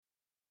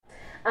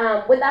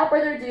Without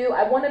further ado,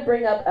 I want to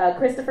bring up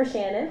Christopher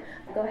Shannon.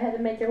 Go ahead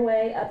and make your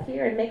way up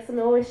here and make some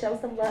noise, show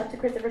some love to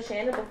Christopher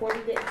Shannon before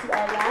we get into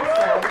our last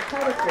round of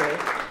poetry.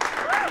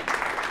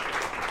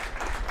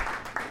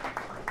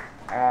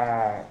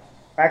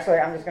 Actually,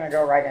 I'm just going to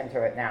go right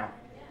into it now.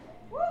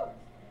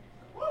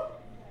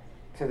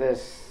 To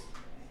this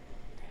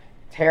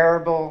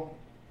terrible,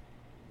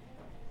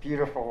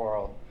 beautiful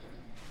world.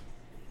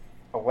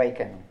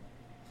 Awaken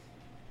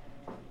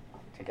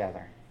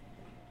together.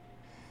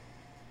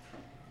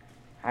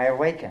 I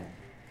awaken.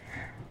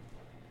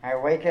 I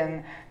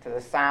awaken to the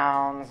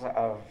sounds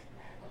of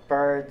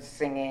birds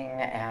singing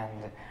and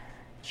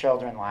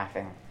children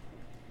laughing.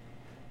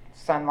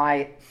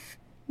 Sunlight.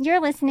 You're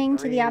listening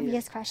to The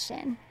Obvious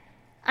Question.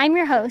 I'm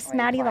your host,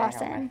 Maddie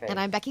Lawson. And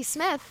I'm Becky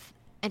Smith.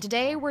 And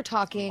today we're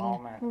talking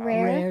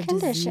rare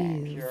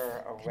conditions.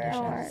 Pure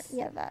awareness.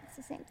 Yeah, that's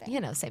the same thing. You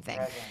know, same thing.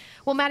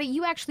 Well, Maddie,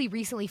 you actually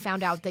recently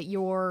found out that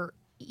you're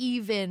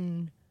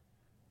even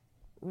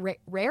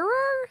rarer?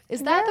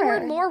 Is that the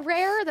word? More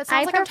rare? That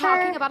sounds like I'm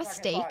talking about a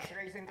steak.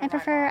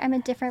 I'm a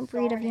different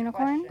breed of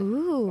unicorn.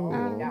 Ooh.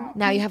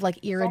 Now you have like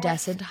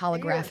iridescent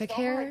holographic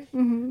hair.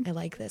 Mm-hmm. I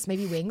like this.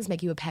 Maybe wings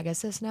make you a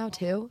Pegasus now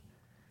too?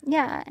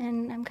 Yeah,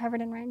 and I'm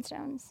covered in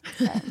rhinestones.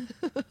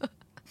 So.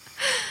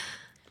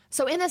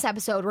 So in this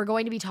episode, we're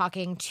going to be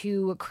talking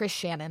to Chris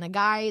Shannon, a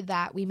guy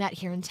that we met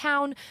here in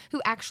town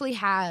who actually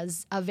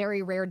has a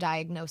very rare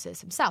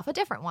diagnosis himself, a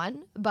different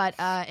one. But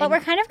we're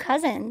kind of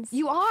cousins.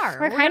 You are.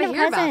 We're kind of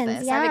hear cousins. About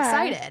this. Yeah. I'm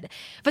excited.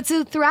 But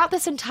so throughout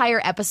this entire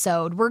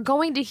episode, we're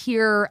going to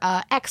hear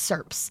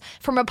excerpts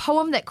from a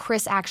poem that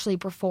Chris actually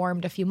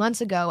performed a few months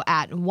ago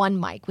at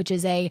One Mic, which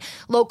is a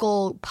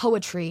local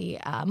poetry,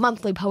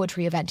 monthly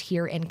poetry event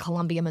here in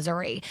Columbia,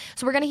 Missouri.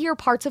 So we're going to hear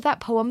parts of that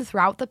poem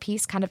throughout the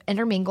piece, kind of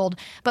intermingled.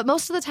 But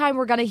most of the time,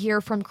 we're going to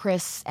hear from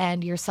Chris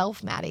and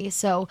yourself, Maddie.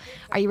 So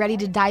are you ready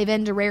to dive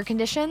into rare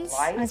conditions?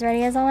 As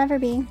ready as I'll ever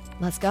be.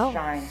 Let's go.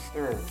 Shines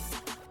through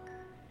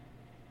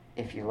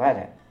if you let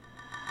it.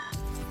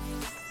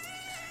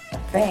 A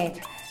faint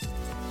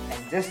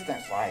and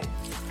distant light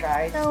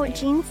guides So me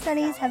gene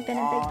studies have been a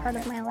down big part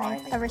of and my life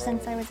winding ever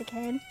since I road. was a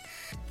kid.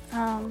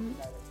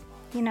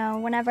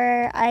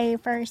 Whenever I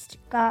first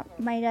got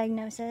my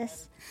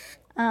diagnosis,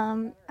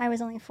 I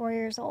was only 4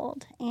 years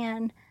old,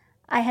 and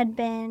I had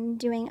been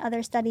doing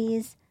other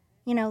studies,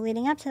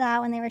 leading up to that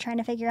when they were trying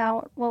to figure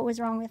out what was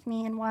wrong with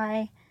me and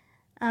why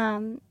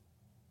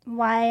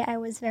I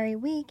was very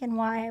weak and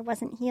why I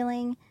wasn't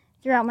healing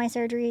throughout my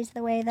surgeries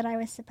the way that I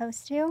was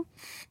supposed to.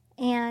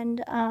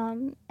 And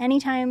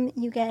anytime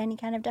you get any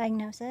kind of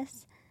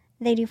diagnosis,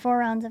 they do 4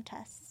 rounds of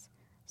tests.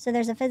 So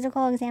there's a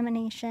physical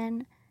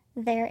examination,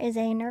 there is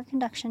a nerve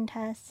conduction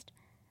test,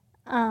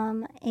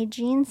 a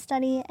gene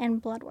study,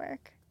 and blood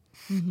work.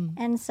 Mm-hmm.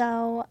 And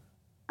so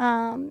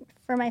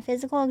for my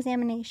physical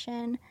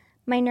examination,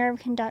 my nerve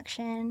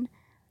conduction,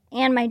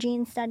 and my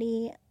gene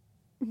study,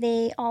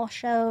 they all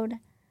showed,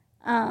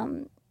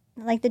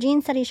 the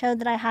gene study showed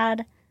that I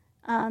had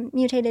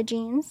mutated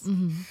genes.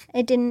 Mm-hmm.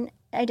 It didn't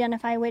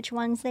identify which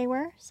ones they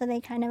were, so they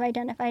kind of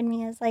identified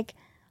me as like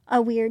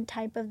a weird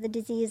type of the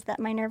disease that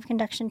my nerve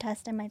conduction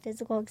test and my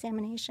physical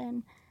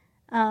examination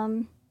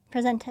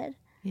presented.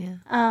 Yeah.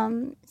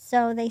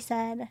 So they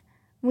said,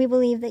 we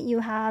believe that you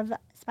have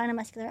spinal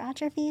muscular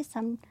atrophy,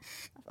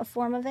 a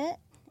form of it,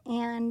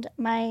 and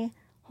my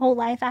whole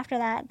life after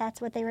that, that's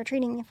what they were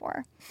treating me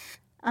for.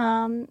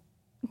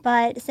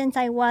 But since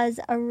I was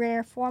a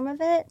rare form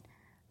of it,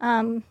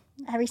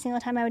 every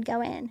single time I would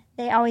go in,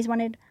 they always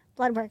wanted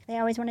blood work. They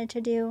always wanted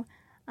to do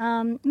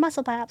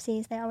muscle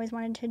biopsies. They always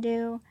wanted to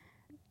do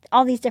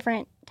all these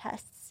different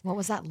tests. What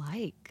was that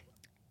like?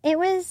 It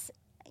was,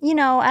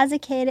 as a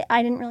kid,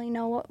 I didn't really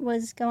know what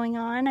was going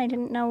on. I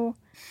didn't know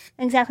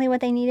exactly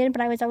what they needed,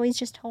 but I was always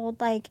just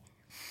told,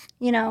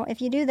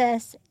 if you do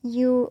this,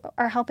 you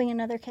are helping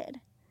another kid.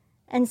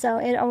 And so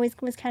it always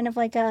was kind of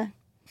like a,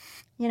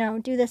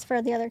 do this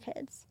for the other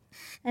kids.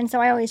 And so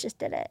I always just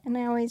did it. And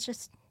I always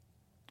just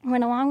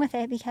went along with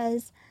it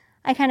because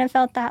I kind of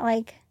felt that,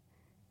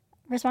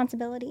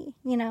 responsibility,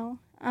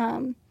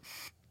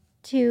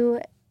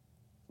 to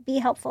be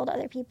helpful to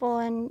other people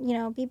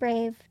and, be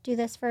brave, do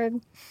this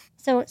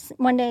so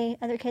one day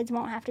other kids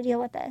won't have to deal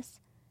with this.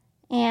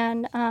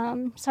 And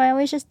so I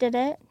always just did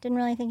it, didn't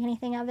really think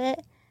anything of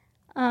it.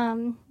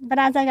 But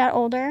as I got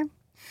older,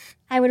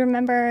 I would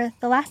remember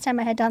the last time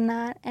I had done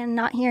that and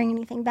not hearing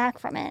anything back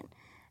from it.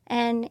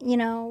 And,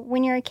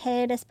 when you're a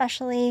kid,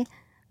 especially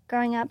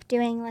growing up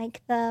doing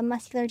the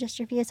Muscular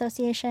Dystrophy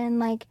Association,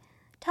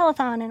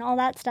 telethon and all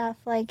that stuff,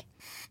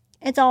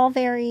 it's all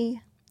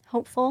very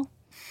hopeful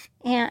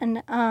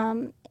and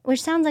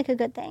which sounds like a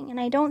good thing. And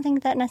I don't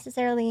think that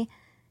necessarily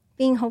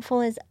being hopeful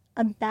is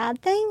a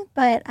bad thing,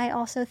 but I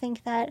also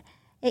think that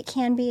it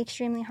can be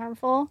extremely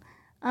harmful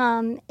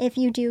if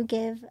you do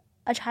give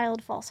a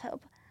child false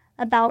hope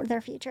about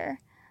their future,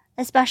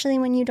 especially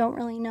when you don't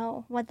really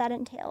know what that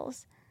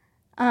entails.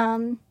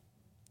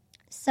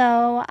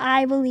 So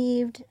I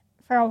believed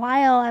for a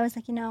while, I was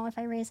like, if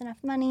I raise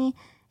enough money,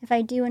 if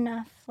I do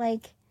enough,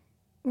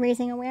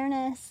 raising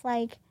awareness,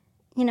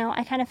 you know,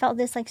 I kind of felt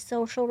this like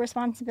social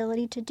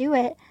responsibility to do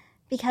it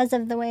because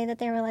of the way that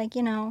they were like,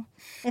 you know,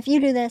 if you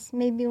do this,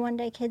 maybe one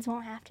day kids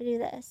won't have to do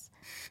this.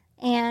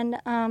 And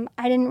I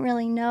didn't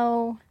really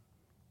know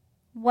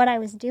what I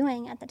was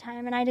doing at the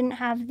time, and I didn't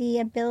have the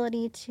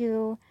ability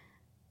to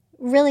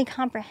really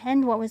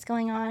comprehend what was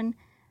going on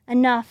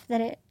enough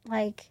that it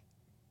like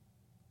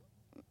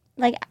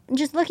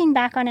just looking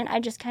back on it, I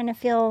just kind of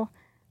feel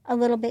a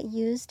little bit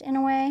used in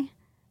a way,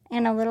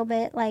 and a little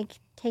bit like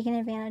taken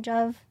advantage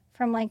of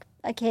from like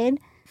a kid.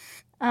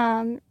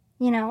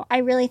 You know, I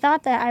really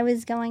thought that I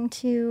was going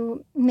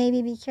to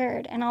maybe be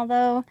cured, and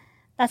although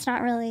that's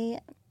not really,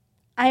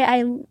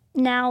 I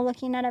now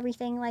looking at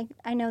everything, like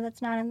I know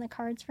that's not in the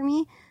cards for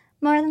me,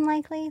 more than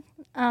likely.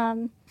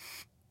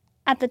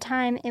 At the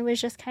time, it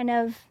was just kind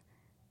of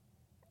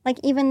like,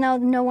 even though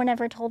no one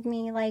ever told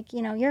me like,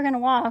 you know, you're gonna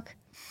walk,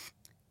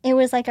 it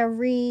was like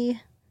a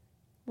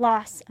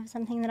loss of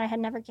something that I had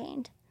never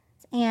gained.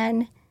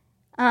 And,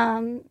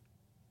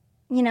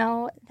 you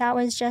know, that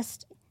was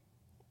just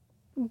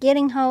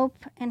getting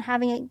hope and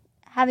having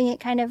it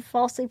kind of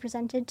falsely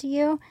presented to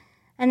you,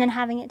 and then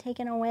having it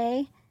taken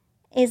away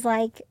is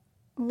like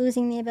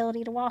losing the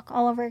ability to walk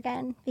all over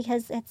again,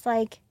 because it's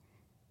like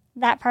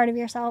that part of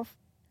yourself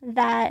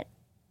that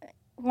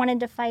wanted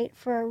to fight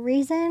for a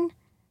reason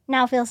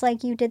now feels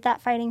like you did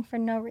that fighting for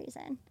no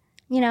reason.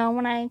 You know,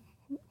 when I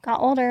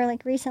got older,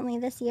 like recently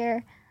this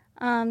year,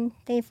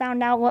 they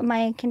found out what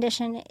my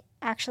condition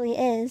actually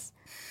is,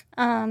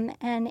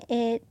 and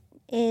it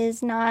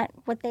is not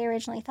what they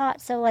originally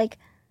thought. So like,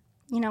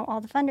 you know, all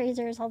the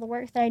fundraisers, all the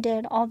work that I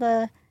did, all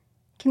the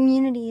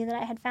community that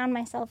I had found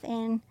myself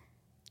in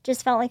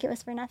just felt like it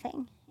was for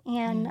nothing.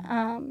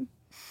 And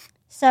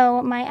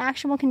so my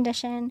actual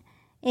condition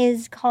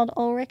is called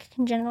Ulrich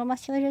congenital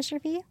muscular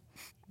dystrophy.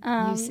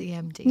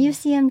 UCMD.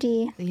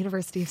 UCMD. The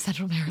University of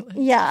Central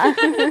Maryland. Yeah.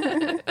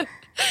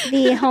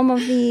 The home of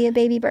the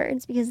baby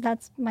birds, because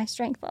that's my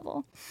strength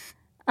level.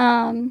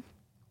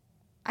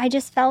 I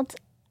just felt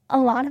a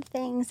lot of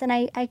things, and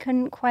I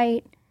couldn't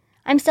quite,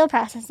 I'm still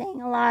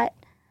processing a lot.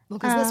 Well,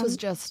 because this was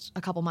just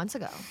a couple months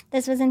ago.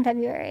 This was in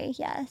February,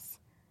 yes.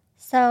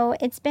 So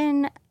it's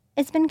been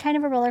kind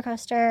of a roller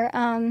coaster.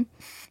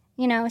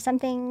 You know, some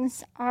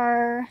things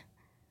are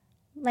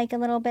like a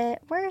little bit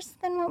worse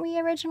than what we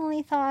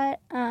originally thought.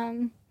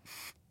 But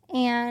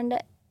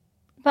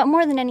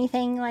more than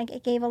anything, like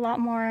it gave a lot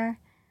more,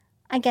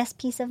 I guess,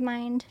 peace of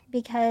mind,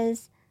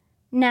 because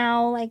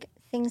now like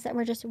things that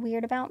were just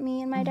weird about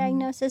me and my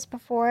diagnosis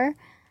before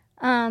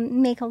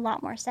make a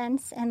lot more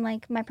sense, and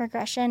like my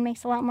progression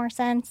makes a lot more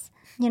sense.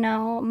 You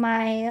know,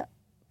 my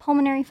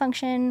pulmonary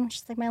function, which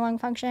is like my lung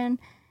function,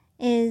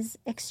 is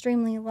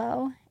extremely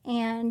low,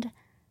 and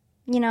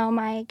you know,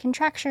 my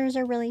contractures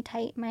are really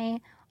tight. My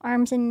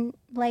arms and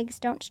legs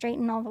don't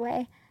straighten all the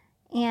way,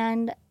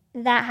 and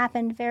that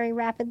happened very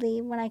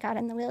rapidly when I got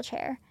in the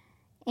wheelchair.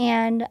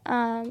 And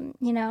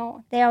you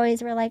know, they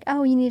always were like,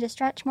 oh, you need to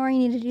stretch more, you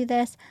need to do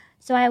this.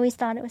 So I always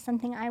thought it was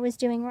something I was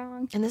doing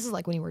wrong. And this is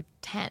like when you were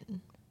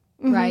 10,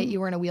 right? You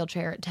were in a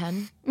wheelchair at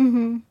 10?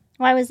 Mm-hmm.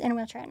 Well, I was in a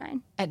wheelchair at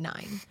 9. At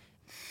 9.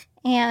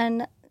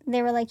 And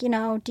they were like, you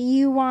know, do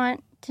you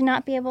want to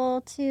not be able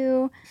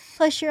to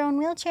push your own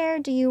wheelchair?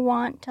 Do you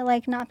want to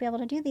like not be able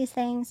to do these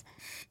things?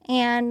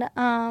 And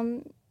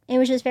it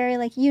was just very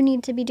like, you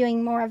need to be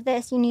doing more of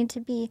this. You need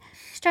to be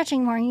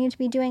stretching more. You need to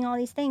be doing all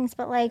these things.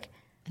 But like,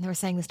 and they were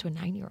saying this to a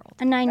 9-year-old.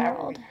 A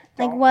 9-year-old.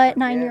 Like, what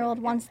 9-year-old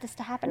wants this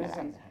to happen to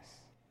them?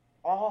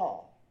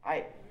 All.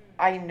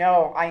 I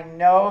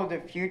know the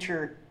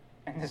future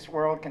in this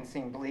world can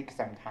seem bleak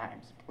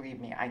sometimes. Believe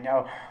me, I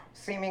know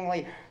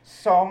seemingly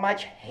so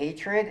much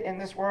hatred in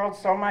this world,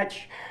 so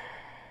much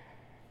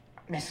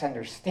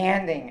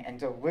misunderstanding and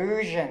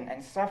delusion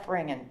and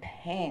suffering and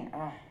pain.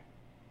 Oh,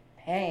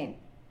 pain.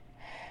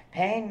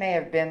 Pain may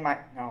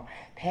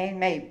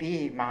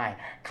be my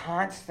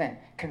constant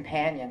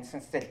companion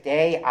since the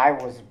day I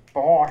was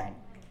born.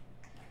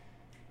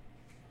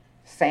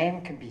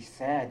 Same can be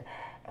said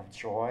of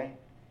joy,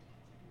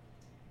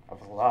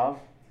 of love.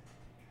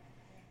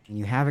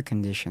 You have a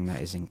condition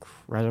that is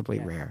incredibly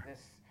rare.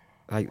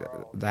 Like,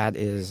 that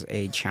is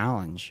a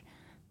challenge,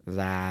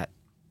 that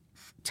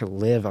to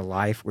live a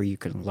life where you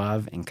can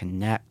love and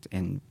connect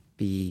and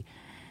be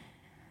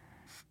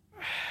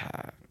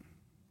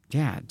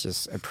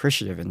just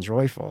appreciative and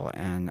joyful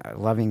and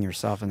loving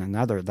yourself and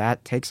another,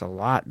 that takes a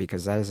lot,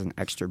 because that is an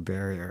extra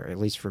barrier, at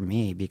least for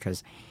me,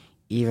 because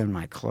even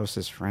my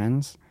closest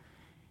friends,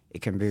 it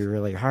can be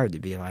really hard to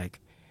be like,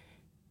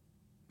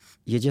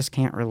 you just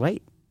can't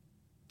relate.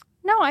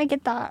 No, I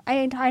get that.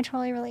 I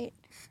totally relate.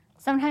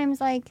 Sometimes,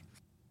 like,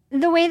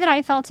 the way that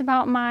I felt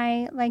about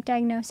my, like,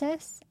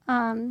 diagnosis,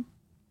 when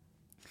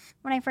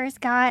I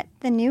first got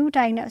the new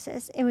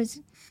diagnosis, it was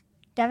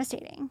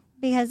devastating,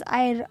 because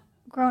I had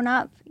grown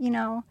up, you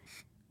know,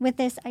 with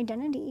this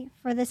identity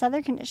for this other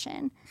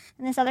condition.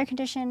 And this other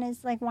condition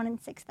is like 1 in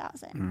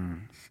 6,000.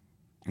 And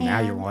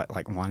now you're what,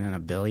 like 1 in a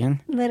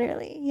billion?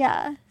 Literally,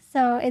 yeah.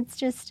 So it's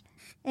just,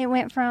 it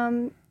went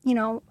from, you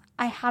know,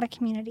 I had a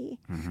community.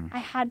 I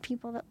had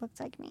people that looked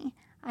like me.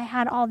 I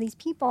had all these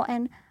people.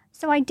 And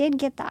so I did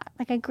get that.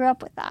 Like, I grew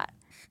up with that.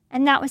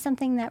 And that was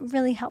something that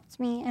really helped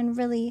me and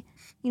really,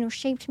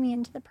 shaped me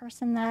into the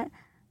person that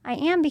I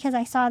am, because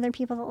I saw other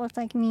people that looked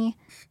like me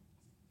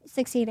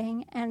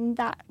succeeding, and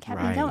that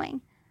kept me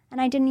going. And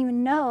I didn't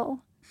even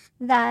know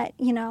that,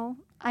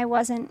 I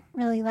wasn't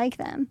really like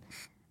them.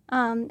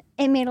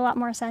 It made a lot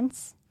more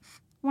sense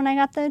when I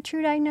got the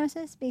true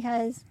diagnosis,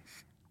 because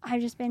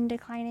I've just been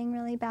declining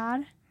really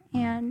bad.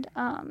 And,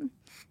 I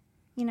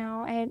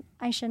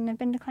shouldn't have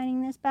been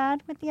declining this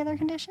bad with the other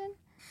condition.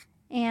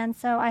 And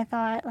so I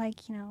thought,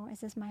 is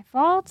this my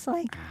fault?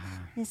 Like,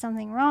 is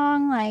something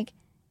wrong? Like,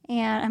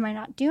 and am I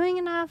not doing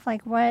enough?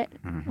 Like, what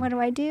do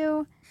I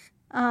do?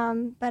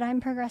 But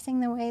I'm progressing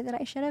the way that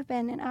I should have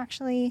been. And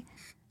actually,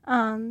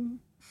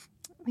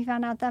 we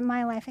found out that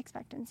my life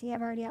expectancy,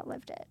 I've already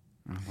outlived it.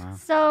 Oh, wow.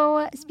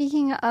 So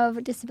speaking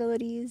of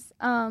disabilities,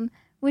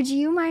 would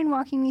you mind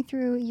walking me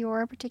through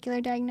your particular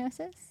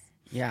diagnosis?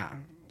 Yeah.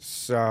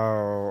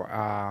 So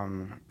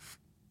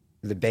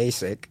the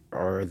basic,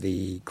 or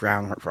the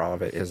groundwork for all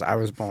of it, is I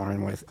was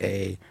born with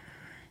a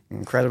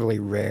incredibly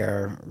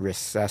rare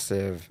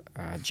recessive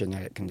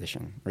genetic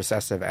condition.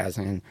 Recessive as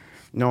in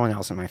no one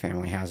else in my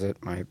family has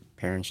it. My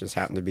parents just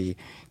happen to be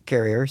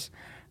carriers.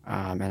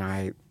 And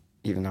I,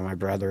 even though my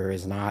brother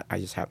is not, I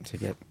just happen to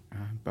get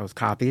both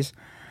copies.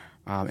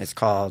 It's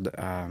called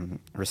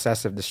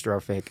recessive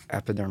dystrophic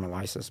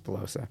epidermolysis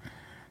bullosa.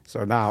 So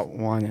about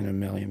 1 in a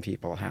million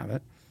people have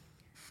it.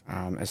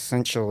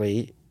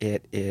 Essentially,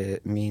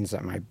 it means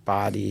that my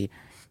body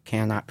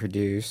cannot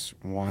produce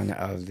one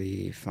of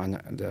the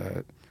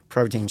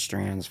protein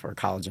strands for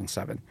collagen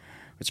 7,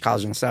 which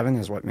collagen 7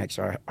 is what makes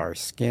our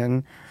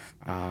skin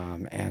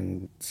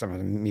and some of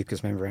the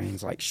mucous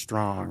membranes like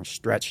strong,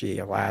 stretchy,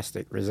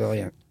 elastic,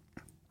 resilient.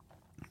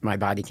 My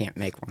body can't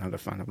make one of the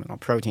fundamental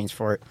proteins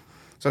for it.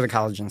 So the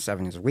collagen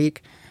 7 is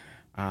weak,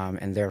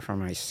 and therefore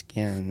my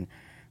skin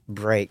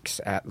breaks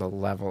at the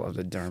level of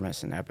the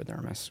dermis and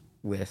epidermis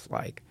with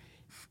like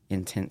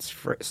intense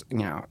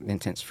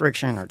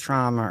friction or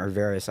trauma or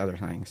various other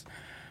things,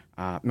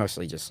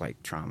 mostly just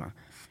like trauma.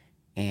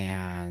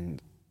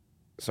 And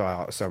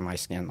so my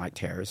skin like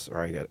tears,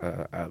 or I get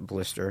a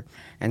blister.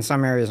 And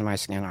some areas of my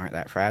skin aren't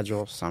that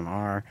fragile, some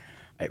are.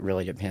 It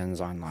really depends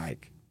on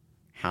like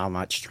how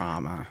much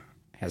trauma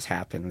has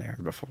happened there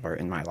before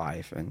in my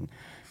life. And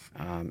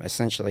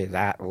essentially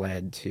that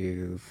led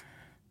to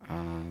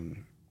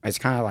it's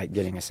kind of like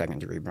getting a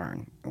second-degree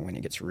burn when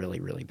it gets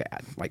really, really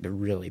bad, like the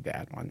really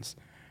bad ones.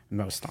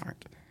 Most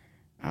aren't.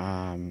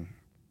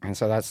 And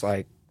so that's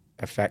like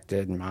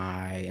affected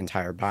my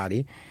entire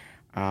body.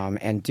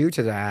 And due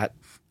to that,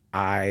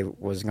 I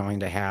was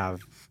going to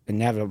have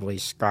inevitably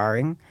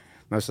scarring,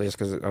 mostly just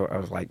because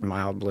of like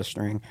mild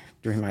blistering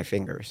through my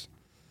fingers.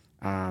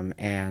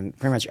 And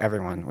pretty much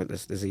everyone with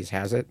this disease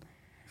has it.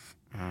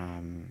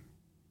 And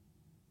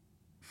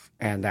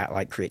that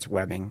like creates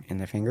webbing in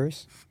the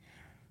fingers.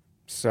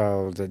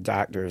 So the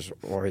doctors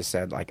always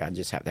said like I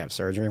just have to have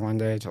surgery one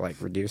day to like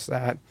reduce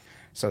that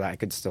so that I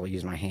could still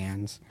use my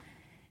hands.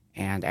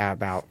 And at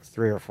about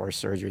 3 or 4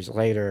 surgeries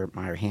later,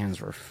 my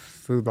hands were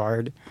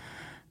foobarred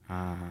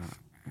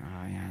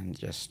and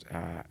just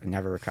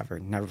never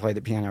recovered. Never played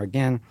the piano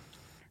again.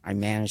 I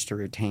managed to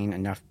retain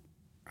enough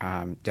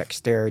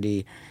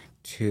dexterity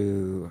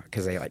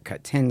because they like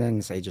cut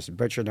tendons, they just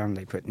butchered them,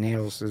 they put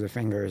nails through the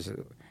fingers. It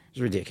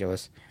was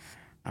ridiculous.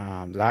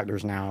 The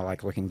doctors now,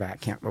 like looking back,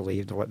 can't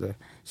believe what the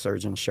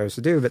surgeon chose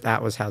to do, but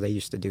that was how they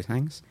used to do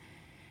things.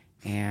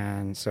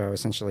 And so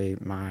essentially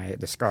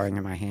the scarring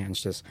in my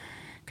hands just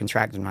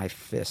contracted my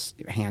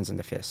hands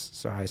into fists.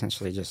 So I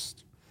essentially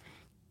just,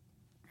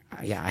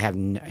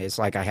 it's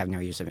like I have no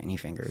use of any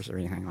fingers or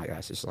anything like that.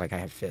 It's just like I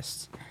have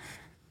fists.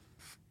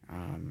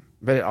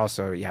 But it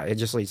also, it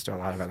just leads to a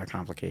lot of other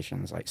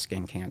complications like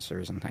skin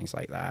cancers and things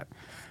like that.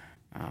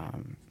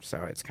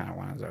 So it's kind of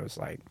one of those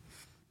like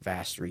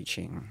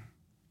vast-reaching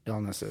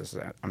illnesses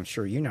that I'm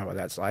sure you know what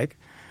that's like.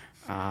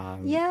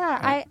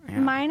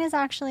 Mine is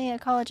actually a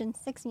collagen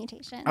 6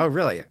 mutation. Oh,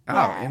 really? Yeah.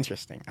 Oh,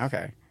 interesting.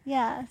 Okay.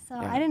 Yeah, so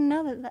I didn't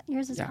know that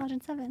yours is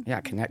collagen 7.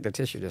 Yeah, connective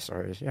tissue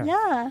disorders. Yeah.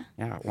 Yeah.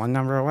 Yeah, one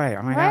number away.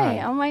 Oh my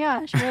right. God. Oh my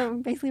gosh, we're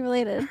basically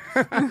related.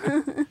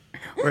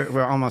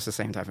 we're almost the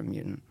same type of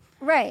mutant.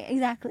 Right,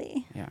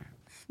 exactly. Yeah.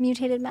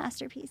 Mutated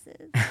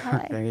masterpieces.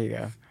 There you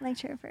go. I like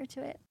to refer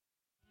to it.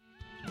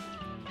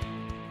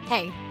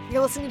 Hey,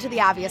 you're listening to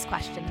The Obvious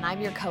Question, and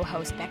I'm your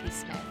co-host, Becky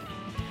Smith.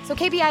 So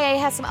KBIA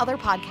has some other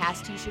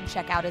podcasts you should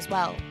check out as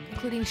well,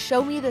 including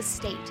Show Me the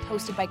State,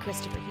 hosted by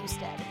Christopher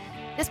Husted.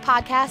 This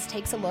podcast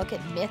takes a look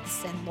at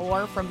myths and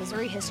lore from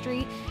Missouri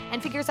history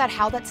and figures out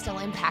how that's still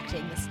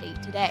impacting the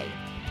state today.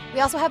 We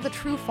also have the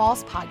True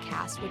False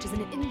podcast, which is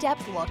an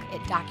in-depth look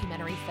at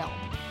documentary film.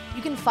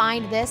 You can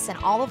find this and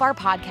all of our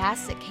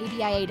podcasts at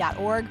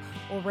kbia.org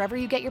or wherever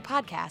you get your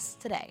podcasts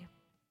today.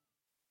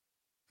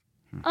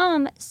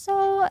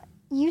 So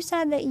you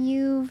said that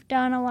you've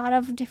done a lot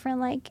of different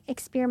like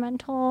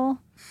experimental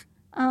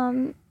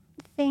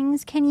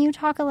things. Can you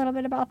talk a little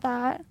bit about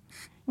that?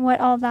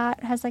 What all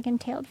that has like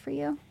entailed for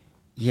you?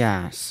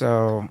 Yeah,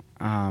 so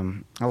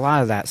A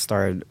lot of that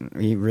started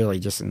really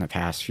just in the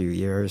past few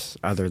years.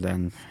 Other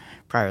than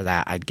prior to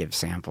that, I'd give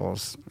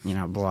samples,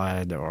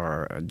 blood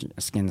or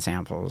skin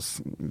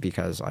samples,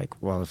 because,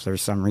 like, well, if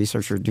there's some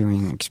researcher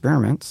doing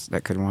experiments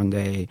that could one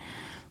day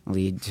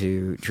lead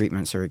to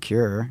treatments or a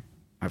cure,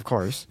 of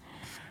course.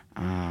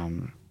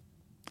 And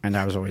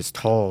I was always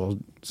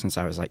told since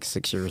I was like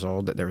 6 years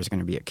old that there was going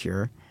to be a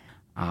cure.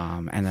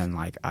 And then,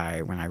 like,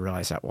 when I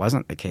realized that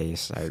wasn't the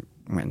case, I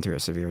went through a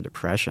severe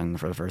depression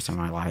for the first time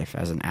in my life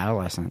as an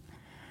adolescent.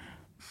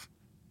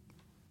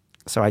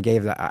 So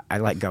I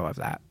let go of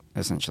that,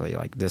 essentially,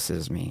 like, this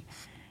is me.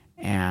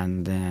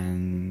 And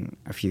then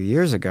a few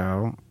years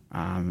ago,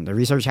 the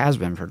research has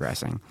been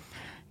progressing.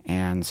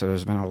 And so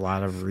there's been a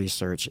lot of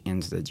research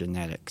into the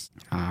genetics.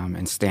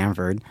 And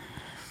Stanford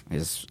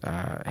has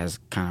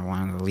kind of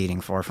one of the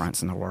leading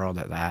forefronts in the world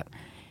at that.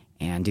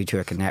 And due to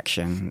a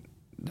connection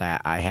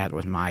that I had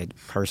with my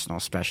personal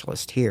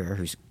specialist here,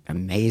 who's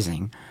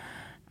amazing,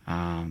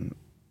 I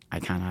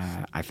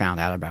found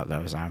out about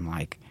those. I'm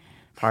like,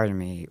 part of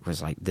me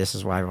was like, this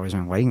is what I've always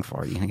been waiting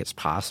for. Do you think it's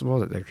possible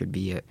that there could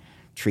be a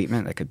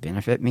treatment that could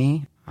benefit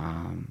me?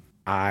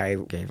 I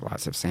gave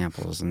lots of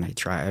samples, and they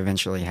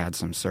eventually had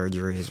some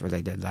surgeries where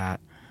they did that.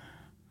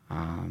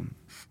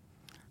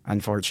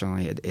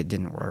 Unfortunately, it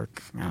didn't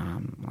work.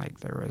 Like,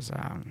 there was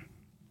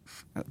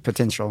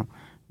potential,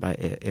 but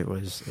it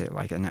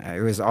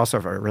was also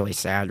for a really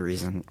sad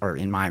reason, or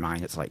in my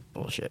mind, it's like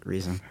bullshit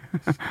reason.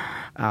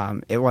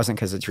 It wasn't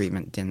because the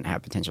treatment didn't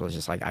have potential. It's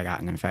just like I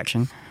got an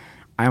infection.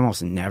 I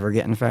almost never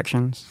get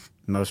infections.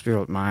 Most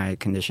people with my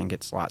condition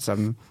gets lots of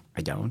them.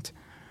 I don't.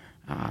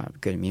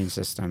 Good immune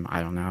system,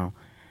 I don't know.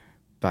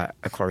 But,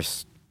 of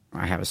course,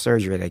 I have a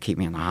surgery. They keep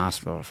me in the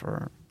hospital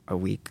for a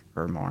week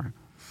or more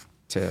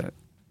to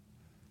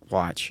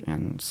watch,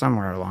 and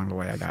somewhere along the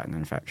way I got an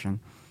infection.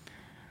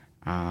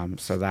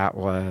 So that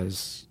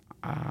was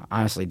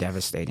honestly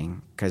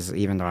devastating, because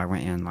even though I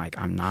went in like,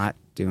 I'm not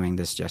doing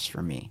this just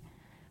for me.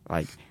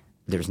 Like,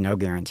 there's no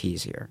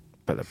guarantees here.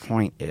 But the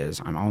point is,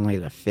 I'm only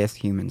the 5th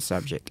human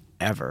subject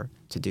ever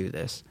to do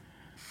this.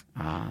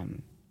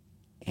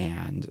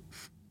 And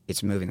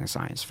it's moving the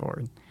science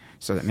forward,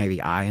 so that maybe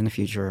I in the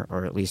future,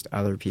 or at least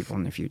other people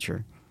in the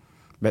future.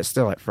 But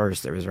still, at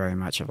first, it was very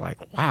much of like,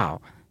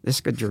 wow, this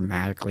could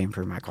dramatically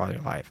improve my quality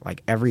of life.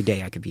 Like, every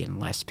day I could be in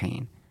less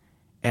pain.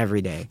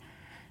 Every day.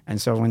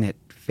 And so when it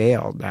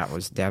failed, that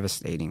was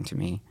devastating to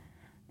me.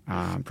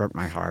 Broke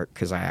my heart,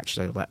 because I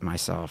actually let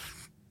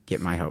myself get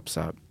my hopes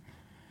up.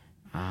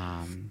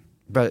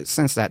 But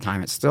since that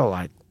time, it's still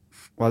like,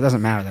 well, it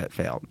doesn't matter that it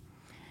failed,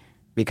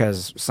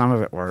 because some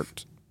of it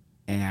worked,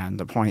 and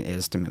the point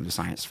is to move the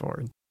science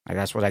forward. Like,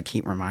 that's what I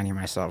keep reminding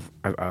myself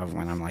of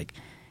when I'm like,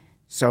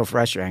 so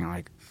frustrating,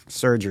 like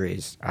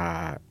surgeries,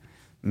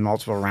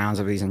 multiple rounds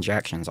of these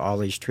injections, all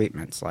these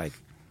treatments, like,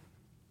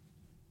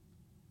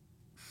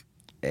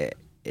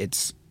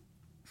 it's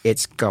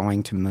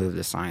going to move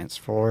the science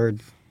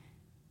forward,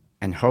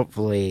 and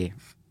hopefully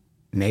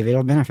maybe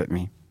it'll benefit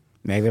me.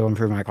 Maybe it'll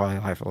improve my quality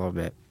of life a little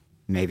bit.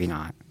 Maybe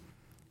not.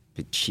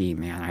 But gee,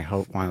 man, I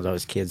hope one of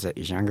those kids that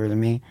is younger than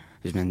me,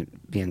 who's been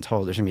being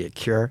told there's going to be a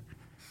cure,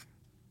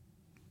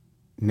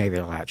 maybe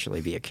it'll actually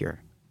be a cure.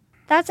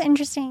 That's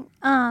interesting.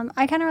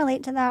 I kind of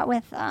relate to that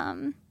with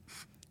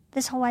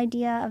this whole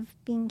idea of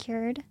being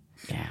cured.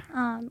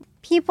 Yeah.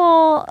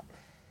 People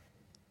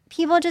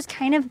just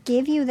kind of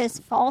give you this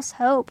false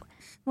hope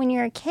when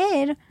you're a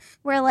kid,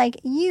 where, like,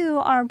 you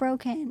are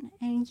broken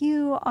and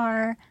you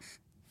are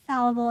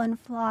fallible and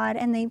flawed,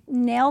 and they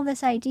nail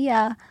this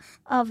idea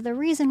of the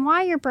reason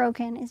why you're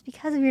broken is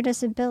because of your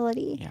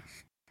disability. Yeah.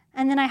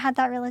 And then I had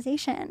that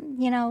realization,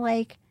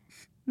 like,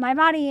 my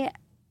body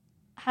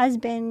has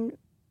been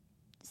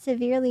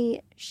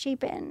severely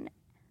shapen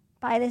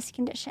by this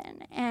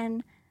condition,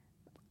 and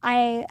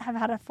I have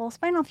had a full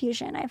spinal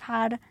fusion.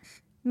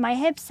 My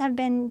hips have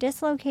been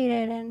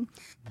dislocated and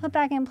put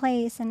back in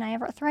place, and I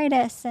have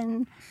arthritis,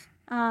 and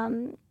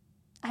I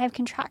have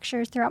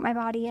contractures throughout my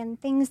body, and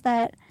things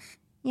that,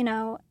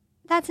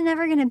 that's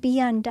never going to be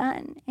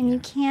undone. And you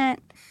can't,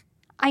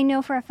 I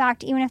know for a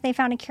fact, even if they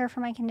found a cure for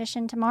my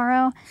condition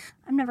tomorrow,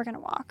 I'm never going to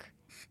walk.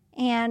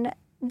 And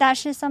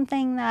that's just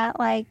something that,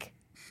 like,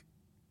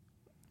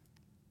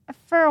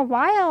 for a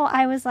while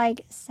I was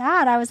like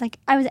sad. I was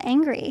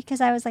angry,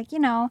 because I was like,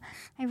 I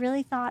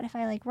really thought if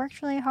I like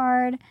worked really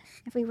hard,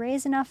 if we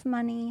raise enough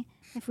money,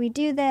 if we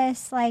do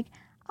this, like,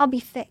 I'll be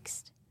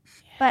fixed.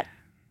 Yeah. But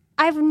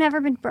I've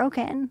never been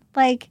broken.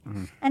 Like,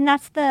 and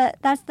that's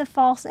the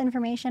false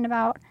information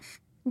about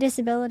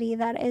disability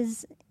that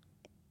is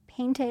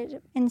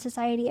painted in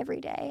society every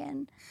day.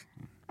 And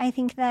I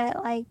think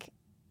that, like,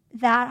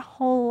 that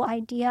whole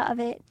idea of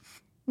it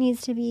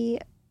needs to be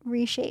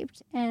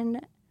reshaped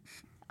and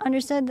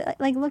understood.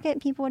 Like, look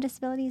at people with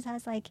disabilities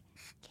as, like,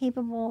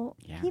 capable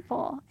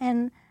people,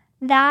 and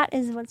that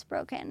is what's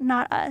broken,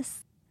 not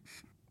us.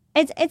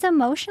 It's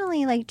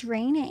emotionally, like,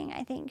 draining,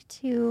 I think,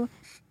 to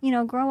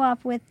grow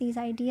up with these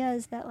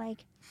ideas that,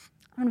 like,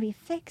 I'm gonna be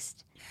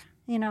fixed,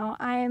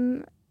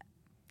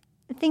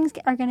 things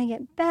are gonna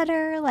get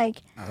better, like.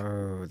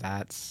 Oh,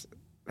 that's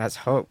That's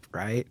hope,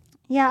 right?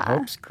 Yeah.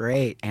 Hope's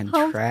great and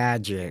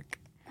tragic.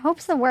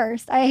 Hope's the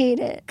worst. I hate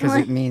it. Because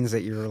it means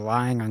that you're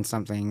relying on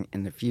something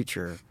in the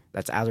future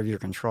that's out of your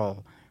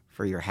control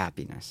for your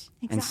happiness,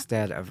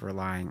 instead of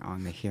relying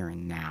on the here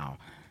and now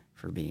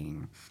for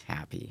being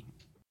happy.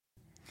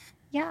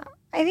 Yeah.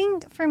 I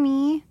think for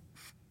me,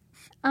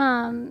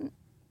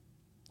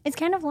 it's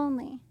kind of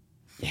lonely.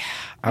 Yeah.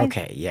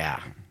 Okay. Yeah.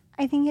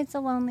 I think it's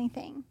a lonely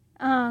thing.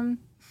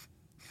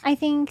 I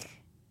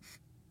think,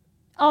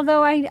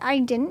 although I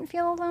didn't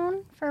feel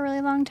alone for a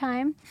really long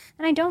time,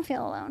 and I don't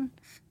feel alone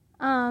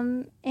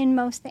in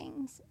most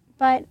things,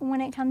 but when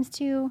it comes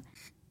to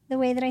the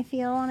way that I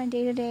feel on a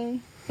day-to-day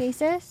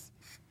basis,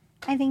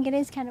 I think it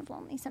is kind of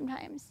lonely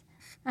sometimes.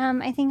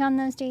 I think on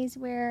those days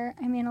where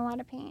I'm in a lot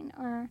of pain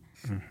or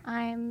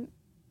I'm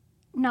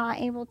not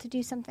able to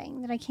do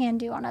something that I can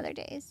do on other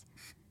days,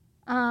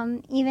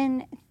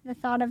 even the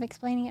thought of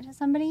explaining it to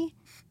somebody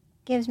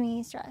gives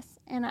me stress,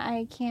 and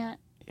I can't,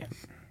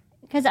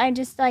 because I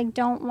just like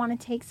don't want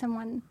to take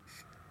someone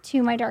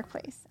to my dark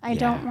place. I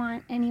don't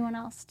want anyone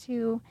else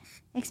to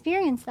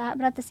experience that,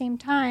 but at the same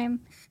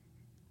time,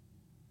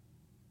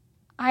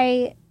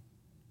 I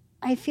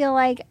feel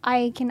like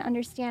I can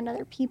understand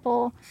other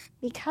people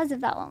because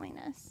of that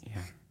loneliness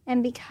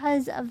and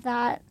because of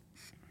that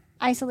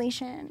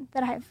isolation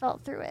that I've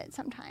felt through it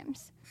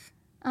sometimes.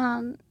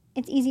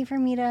 It's easy for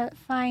me to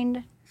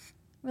find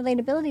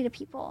relatability to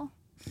people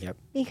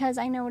because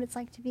I know what it's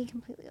like to be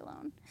completely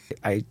alone.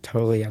 I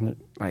totally,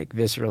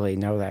 viscerally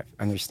know that,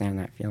 understand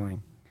that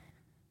feeling.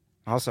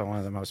 Also, one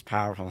of the most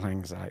powerful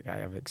things that I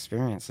have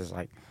experienced is,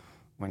 like,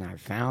 when I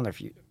found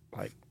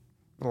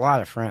a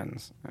lot of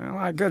friends, a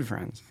lot of good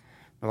friends,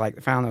 but,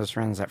 like, found those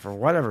friends that for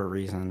whatever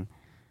reason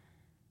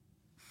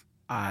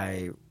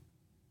I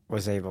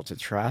was able to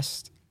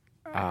trust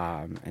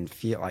and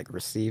feel like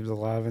receive the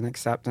love and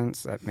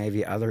acceptance that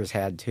maybe others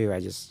had too.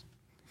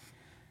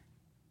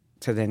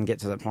 To then get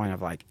to the point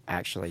of, like,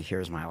 actually,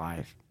 here's my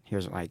life.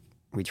 Here's, like,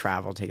 we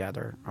travel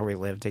together or we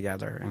live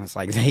together, and it's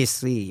like they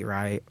see,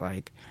 right?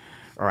 Like,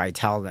 or I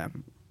tell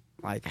them,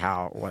 like,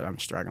 what I'm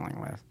struggling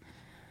with.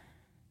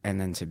 And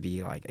then to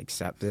be, like,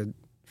 accepted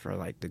for,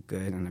 like, the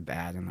good and the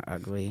bad and the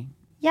ugly.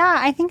 Yeah,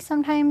 I think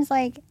sometimes,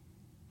 like,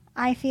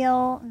 I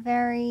feel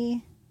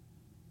very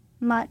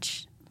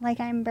much like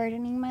I'm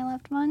burdening my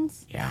loved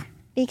ones. Yeah.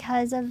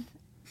 Because of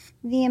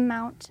the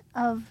amount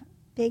of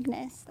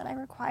bigness that I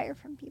require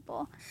from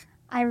people.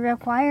 I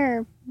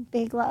require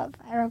big love.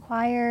 I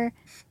require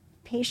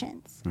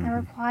patience. I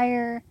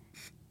require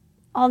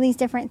all these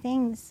different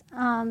things.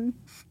 And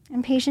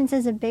patience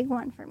is a big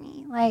one for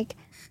me. Like,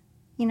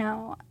 you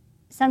know,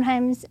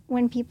 sometimes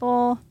when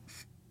people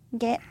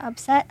get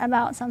upset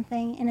about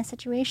something in a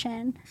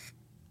situation,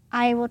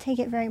 I will take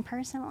it very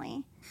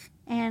personally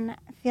and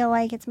feel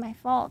like it's my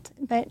fault.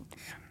 But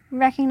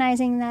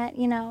recognizing that,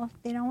 you know,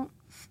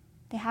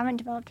 they haven't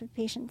developed the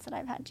patience that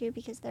I've had to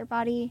because their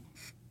body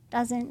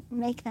doesn't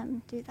make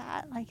them do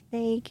that. Like,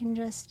 they can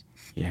just,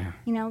 you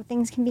know,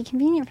 things can be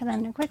convenient for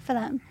them and quick for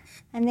them,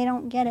 and they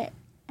don't get it.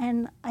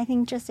 And I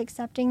think just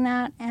accepting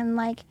that and,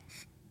 like,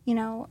 you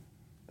know,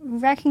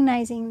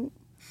 recognizing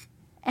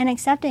and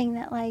accepting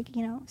that, like,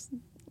 you know,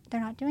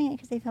 they're not doing it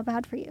because they feel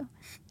bad for you.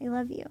 They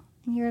love you,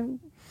 and you're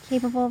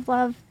capable of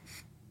love,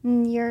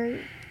 and you're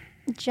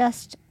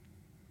just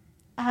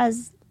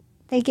as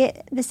they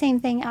get the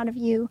same thing out of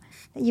you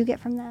that you get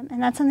from them.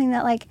 And that's something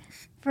that, like,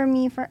 for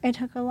me, it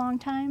took a long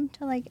time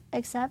to, like,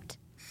 accept.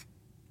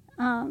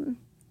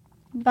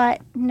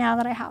 But now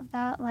that I have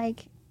that,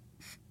 like,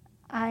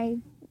 I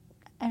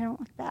don't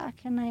look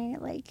back, and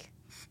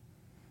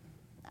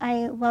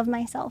I love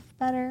myself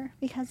better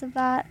because of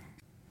that.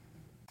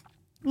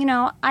 You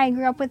know, I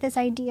grew up with this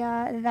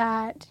idea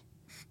that,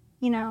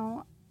 you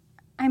know,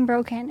 I'm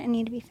broken and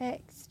need to be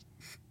fixed.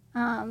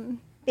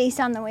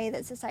 Based on the way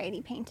that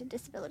society painted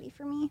disability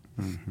for me.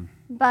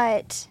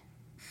 But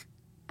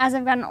as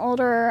I've gotten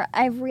older,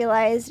 I've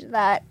realized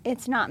that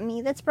it's not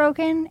me that's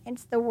broken,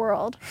 it's the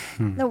world.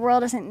 The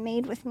world isn't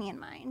made with me in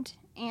mind.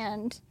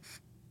 And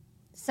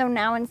so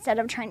now, instead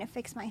of trying to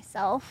fix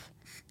myself,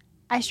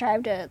 I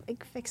strive to,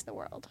 like, fix the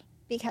world,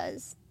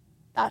 because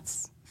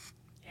that's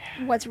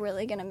what's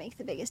really going to make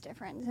the biggest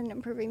difference in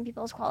improving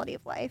people's quality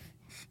of life.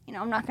 You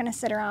know, I'm not going to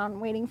sit around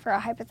waiting for a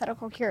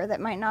hypothetical cure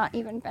that might not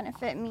even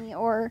benefit me,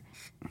 or,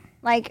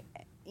 like,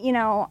 you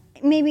know,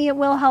 maybe it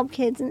will help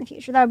kids in the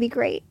future. That would be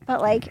great.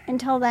 But, like,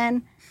 until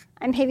then,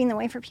 I'm paving the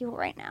way for people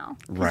right now,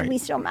 because we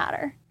still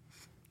matter.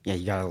 Yeah,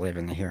 you got to live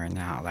in the here and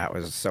now. That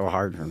was so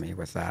hard for me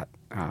with that.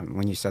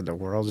 When you said the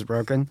world's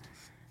broken,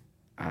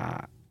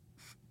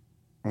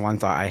 one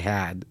thought I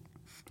had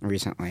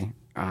recently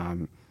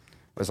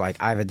was, like,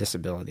 I have a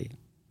disability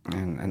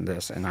and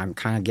I'm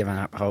kind of giving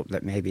up hope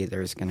that maybe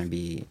there's going to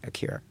be a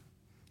cure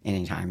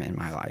anytime in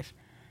my life.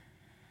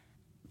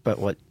 But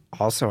what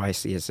also I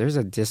see is there's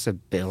a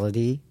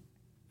disability,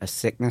 a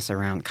sickness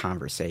around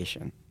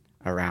conversation,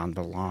 around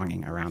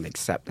belonging, around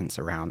acceptance,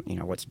 around, you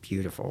know, what's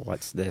beautiful,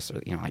 what's this,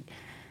 or, you know, like,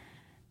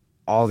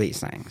 all these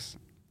things.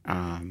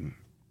 And,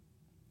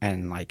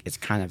 like, it's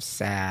kind of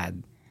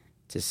sad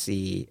to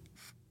see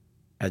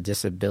a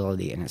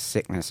disability and a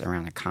sickness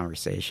around a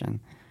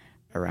conversation,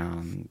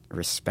 around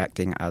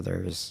respecting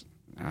others.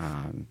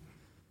 It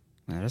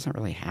doesn't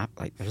really have,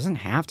 like, there doesn't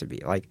have to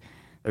be, like,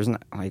 there's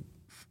not, like,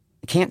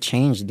 you can't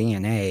change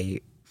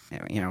DNA,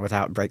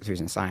 without breakthroughs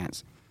in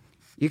science.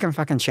 You can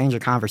fucking change a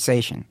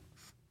conversation.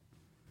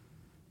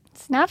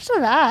 Snap to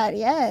that.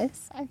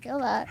 Yes, I feel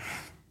that.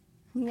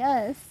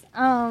 Yes.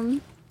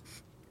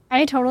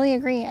 I totally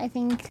agree. I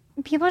think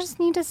people just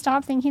need to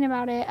stop thinking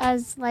about it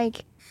as,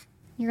 like,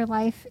 your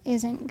life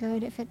isn't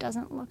good if it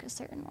doesn't look a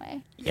certain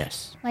way.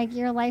 Yes. Like,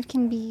 your life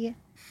can be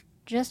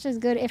just as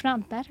good, if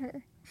not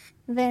better,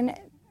 than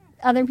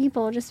other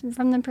people, just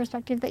from the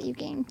perspective that you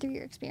gain through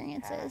your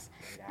experiences.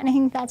 And I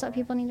think that's what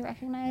people need to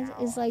recognize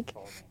is, like,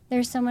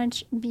 there's so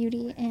much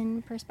beauty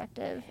in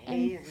perspective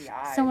and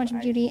so much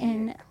beauty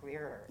in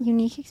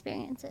unique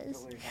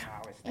experiences.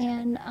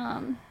 And,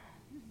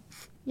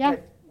 yeah.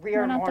 But we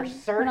are more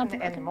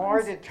certain and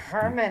more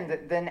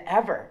determined than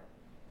ever.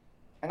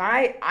 And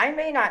I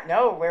may not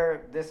know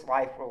where this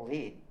life will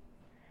lead,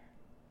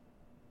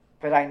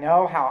 but I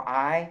know how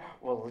I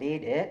will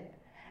lead it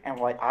and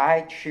what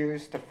I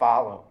choose to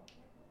follow.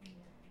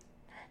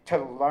 To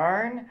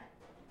learn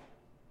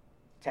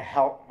to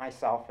help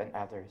myself and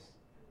others.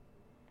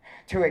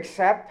 To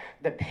accept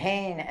the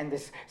pain and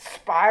this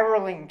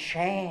spiraling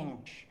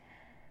change.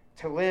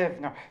 To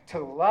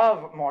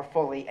love more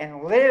fully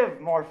and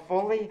live more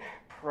fully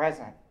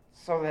present.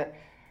 So that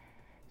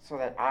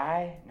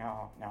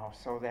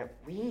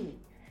we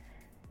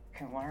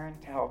can learn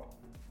to help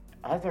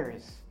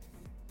others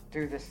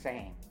do the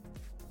same.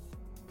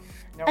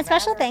 A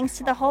special thanks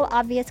to the whole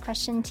Obvious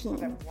Question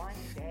team.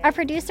 Our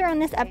producer on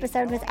this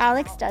episode was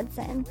Alex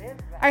Dudson.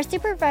 Our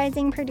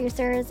supervising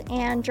producers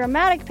and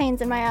dramatic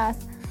pains in my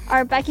ass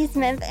are Becky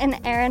Smith and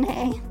Aaron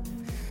Hay.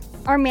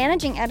 Our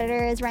managing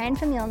editor is Ryan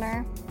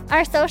Familner.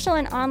 Our social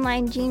and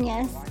online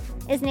genius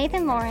is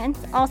Nathan Lawrence,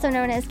 also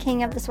known as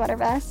King of the Sweater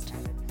Vest.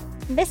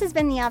 This has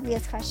been The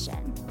Obvious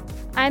Question.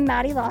 I'm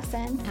Maddie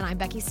Lawson. And I'm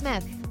Becky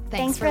Smith.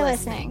 Thanks for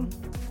listening.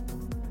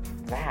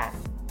 That,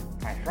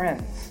 my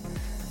friends,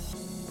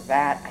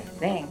 that, I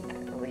think,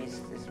 at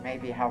least, is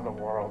maybe how the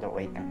world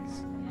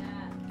awakens.